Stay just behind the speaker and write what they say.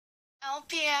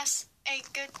LPS, a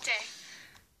good day.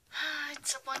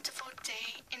 It's a wonderful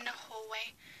day in the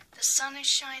hallway. The sun is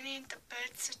shining, the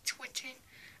birds are twittering,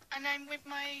 and I'm with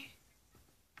my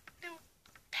little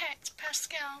pet,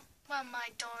 Pascal. Well, my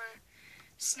daughter,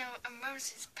 Snow and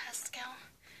Rose's Pascal.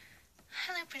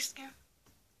 Hello, Pascal.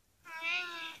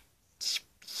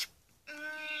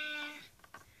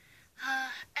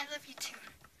 I love you too.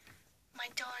 My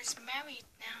daughter's married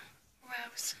now,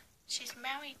 Rose. She's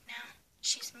married now.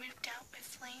 She's moved out with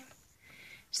Flame.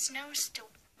 Snow's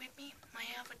still with me, my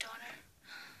other daughter.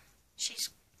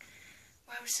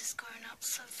 Rose is growing up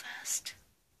so fast.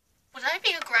 Would I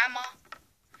be a grandma?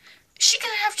 Is she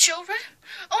gonna have children?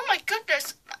 Oh my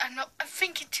goodness! I'm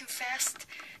thinking too fast.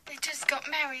 They just got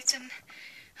married and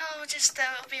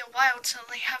it'll be a while till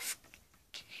they have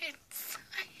kids.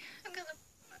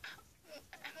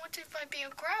 What if I be a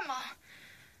grandma?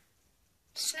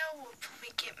 Snow will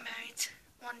probably get married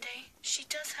one day. She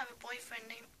does have a boyfriend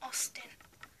named Austin.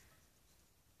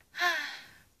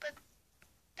 But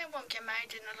they won't get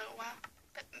married in a little while.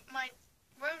 But my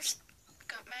Rose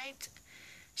got married.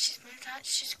 She's moved out.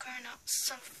 She's grown up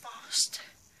so fast.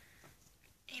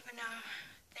 Even though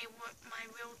they weren't my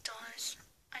real daughters.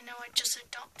 I know I just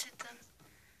adopted them.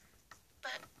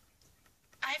 But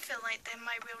I feel like they're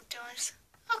my real daughters.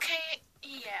 Okay,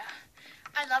 yeah.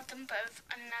 I love them both,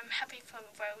 and I'm happy for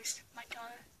Rose, my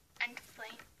daughter, and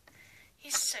Flame.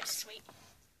 He's so sweet.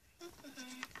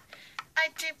 I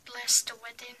did bless the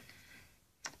wedding.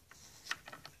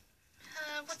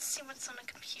 Let's see what's on the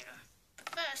computer. But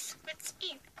first, let's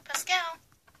eat. Pascal.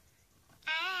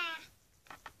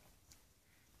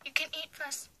 You can eat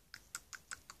first.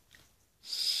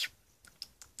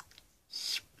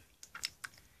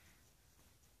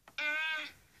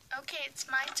 Okay, it's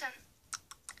my turn.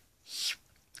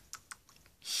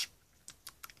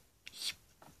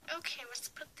 Okay, let's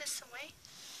put this away.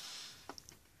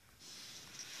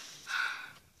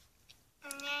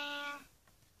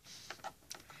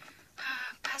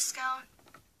 Pascal,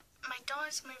 my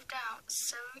daughter's moved out,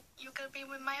 so you're gonna be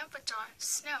with my other daughter,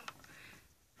 Snow.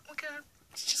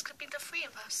 It's just gonna be the three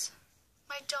of us.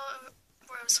 My daughter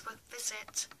Rose will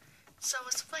visit, so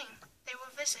was Flame. They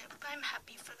will visit, but I'm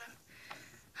happy for them.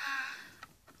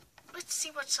 Let's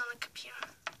see what's on the computer.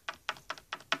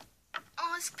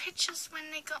 Oh, it's pictures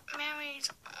when they got married.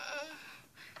 Oh.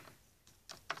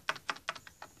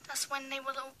 That's when they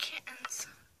were little kittens.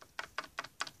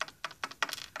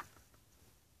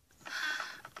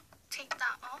 Take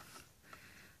that off.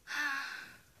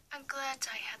 I'm glad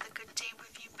I had a good day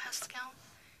with you, Pascal.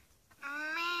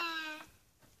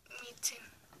 Me too.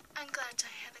 I'm glad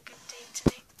I had a good day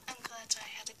today.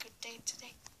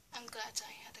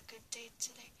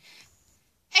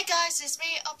 Hey guys, it's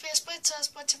me, LPS Blitzers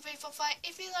 12345.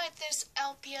 If you like this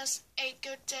LPS A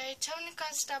Good Day, tell me in the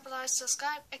comments down below,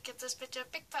 subscribe, and give this video a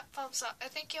big fat thumbs up.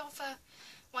 And thank you all for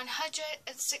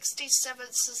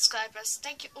 167 subscribers.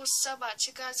 Thank you all so much.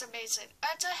 You guys are amazing.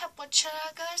 I don't have one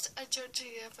channel, guys. I don't do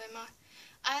you very much.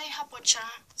 I have one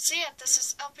channel. So yeah, this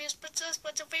is LPS Blitzers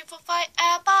 12345,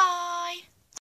 and bye!